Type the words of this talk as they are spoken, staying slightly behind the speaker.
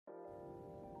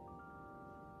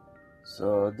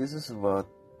So this is about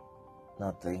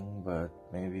nothing, but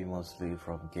maybe mostly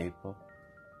from K-pop.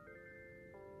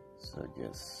 So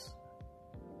just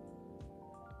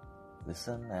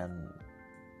listen and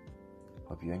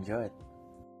hope you enjoy it.